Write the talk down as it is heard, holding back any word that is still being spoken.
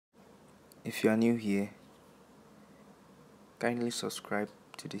If you are new here, kindly subscribe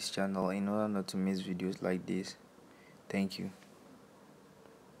to this channel in order not to miss videos like this. Thank you.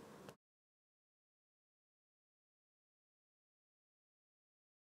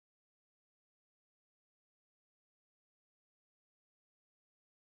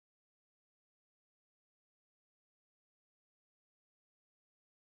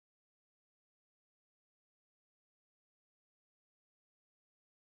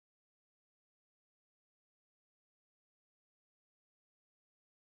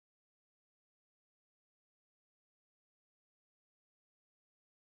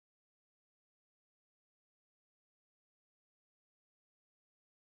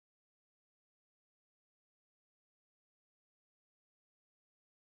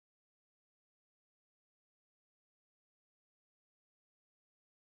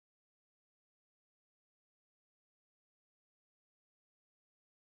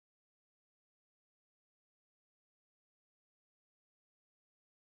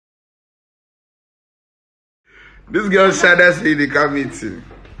 This girl said that's in the car meeting.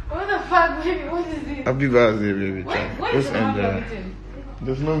 What the fuck, baby? What is this? Happy birthday, baby. What is the meeting?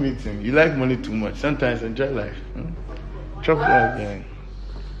 There's no meeting. You like money too much. Sometimes enjoy life. Chop life, gang.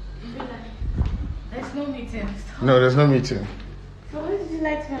 There's no meeting. Stop. No, there's no meeting. So what did you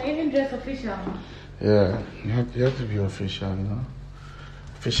like to even dress official? Yeah, you have to be official, you know.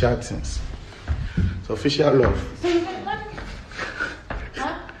 Official things. It's official love. So you can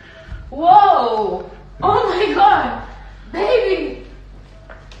Huh? Whoa! Oh my god! Baby!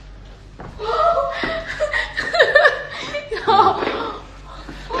 No.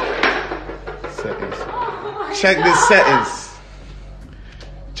 Settings. Oh Check god. the settings.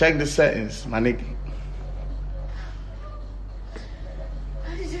 Check the settings, my nigga.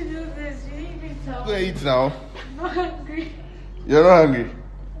 How did you do this? You didn't even tell Go me. eat now. I'm not hungry. You're not hungry?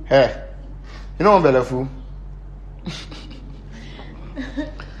 Hey, you know I'm better fool.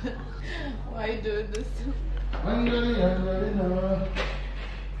 Why are you doing this?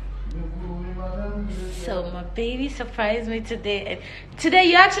 So my baby surprised me today. And today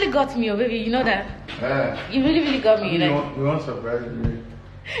you actually got me, oh baby. You know that? You really got me. You want surprise me?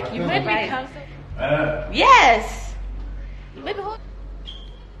 You made me come. Yes. Baby, hold.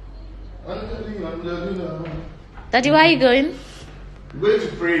 Daddy, where are you going? I'm going to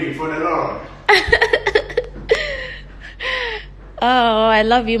pray for the Lord. Oh, I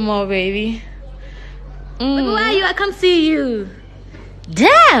love you more, baby. Baby, where are you? I can't see you.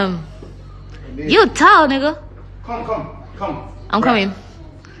 Damn. You tall, nigga. Come. I'm coming.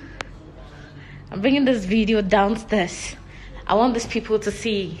 I'm bringing this video downstairs. I want these people to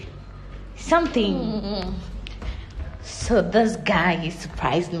see something. So this guy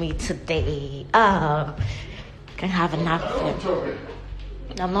surprised me today. Can have enough.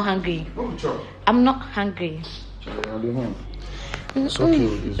 I'm not hungry. I'm not hungry. It's okay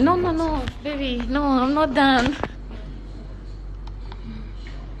with this. No, baby. No, I'm not done.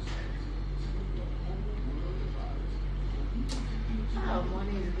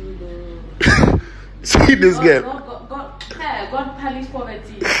 Money is good. See this girl. God punish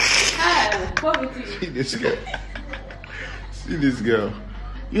poverty. Poverty. See this girl. See this girl.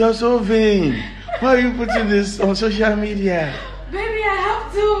 You are so vain. Why are you putting this on social media? Baby, I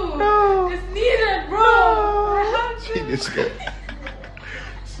have to. No. It's needed, bro. I have to. See this girl.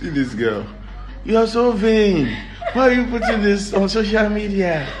 See this girl. You are so vain. Why are you putting this on social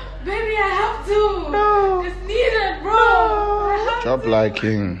media? Baby, I have to. No. It's needed, bro. I have Drop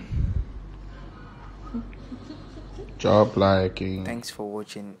liking. Drop liking. Thanks for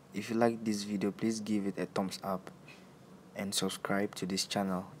watching. If you like this video, please give it a thumbs up and subscribe to this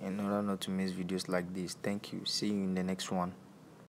channel in order not to miss videos like this. Thank you. See you in the next one.